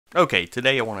Okay,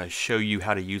 today I want to show you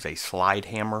how to use a slide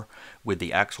hammer with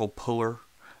the axle puller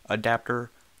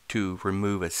adapter to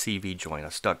remove a CV joint,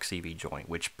 a stuck CV joint,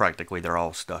 which practically they're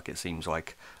all stuck, it seems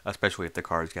like, especially if the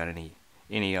car's got any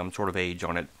sort of age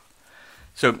on it.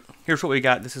 So here's what we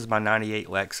got. This is my 98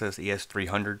 Lexus ES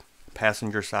 300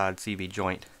 passenger side CV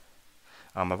joint.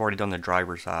 I've already done the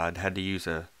driver side, had to use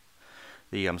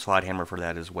the slide hammer for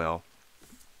that as well.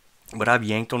 But I've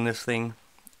yanked on this thing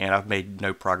and I've made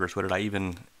no progress with it. I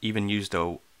even used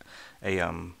a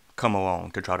come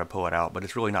along to try to pull it out, but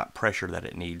it's really not pressure that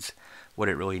it needs. What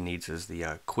it really needs is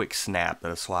the quick snap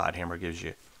that a slide hammer gives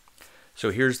you. So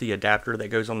here's the adapter that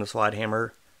goes on the slide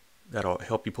hammer that'll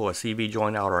help you pull a CV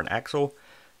joint out or an axle.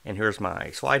 And here's my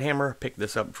slide hammer. Picked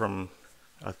this up from,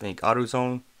 I think,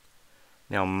 AutoZone.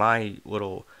 Now my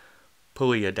little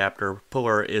pulley adapter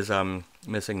puller is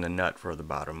missing the nut for the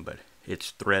bottom, but it's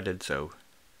threaded, so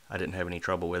I didn't have any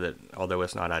trouble with it, although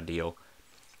it's not ideal.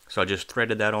 So I just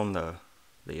threaded that on the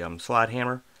slide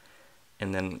hammer,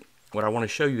 and then what I want to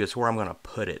show you is where I'm going to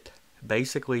put it.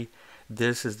 Basically,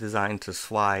 this is designed to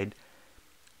slide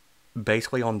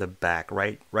basically on the back,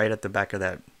 right at the back of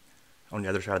that, on the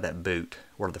other side of that boot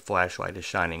where the flashlight is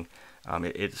shining.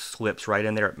 It slips right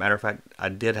in there. Matter of fact, I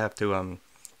did have to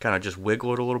kind of just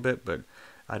wiggle it a little bit, but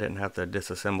I didn't have to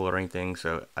disassemble it or anything,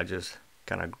 so I just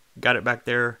kind of got it back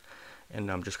there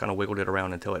and just kind of wiggled it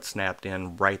around until it snapped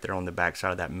in right there on the back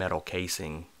side of that metal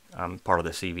casing, part of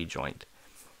the CV joint.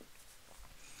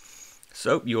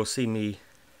 So you'll see me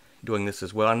doing this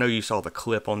as well. I know you saw the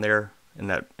clip on there in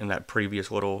that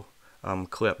previous little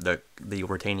clip. The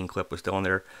retaining clip was still on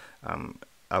there.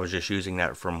 I was just using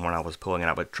that from when I was pulling it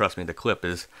out, but trust me, the clip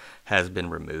has been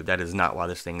removed. That is not why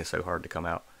this thing is so hard to come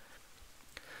out.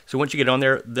 So once you get on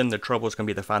there, then the trouble is going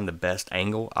to be to find the best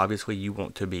angle. Obviously, you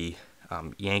want to be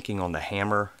yanking on the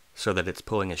hammer so that it's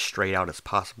pulling as straight out as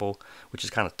possible, which is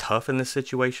kind of tough in this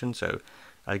situation. So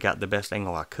I got the best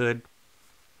angle I could.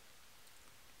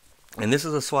 And this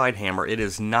is a slide hammer. It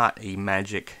is not a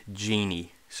magic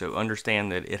genie, so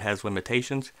understand that it has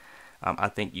limitations. I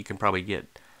think you can probably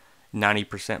get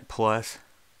 90% plus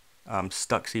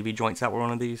stuck CV joints out with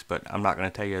one of these, but I'm not going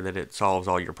to tell you that it solves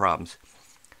all your problems.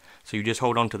 So you just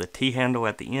hold on to the T-handle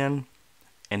at the end,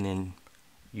 and then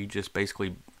you just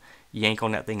basically yank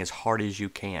on that thing as hard as you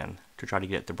can to try to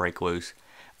get it to break loose.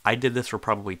 I did this for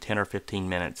probably 10 or 15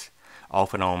 minutes,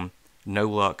 off and on, no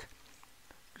luck.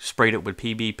 Sprayed it with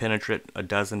PB penetrant a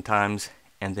dozen times,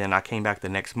 and then I came back the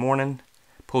next morning,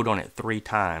 pulled on it 3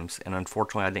 times, and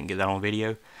unfortunately I didn't get that on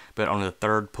video, but on the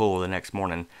third pull the next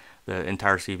morning, the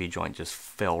entire CV joint just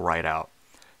fell right out.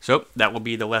 So that will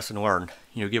be the lesson learned.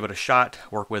 You know, give it a shot,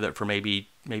 work with it for maybe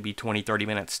 20-30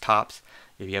 minutes tops.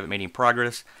 If you haven't made any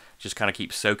progress, just kind of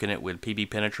keep soaking it with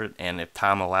PB penetrant, and if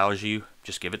time allows you,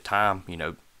 just give it time, you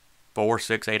know, 4,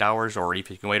 6, 8 hours, or if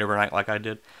you can wait overnight like I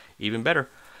did, even better.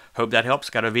 Hope that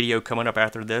helps. Got a video coming up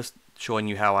after this showing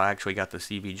you how I actually got the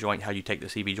CV joint, how you take the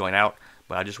CV joint out,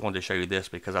 but I just wanted to show you this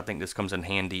because I think this comes in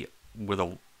handy with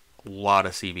a lot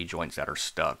of CV joints that are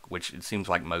stuck, which it seems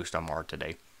like most of them are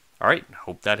today. Alright,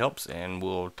 hope that helps, and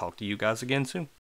we'll talk to you guys again soon.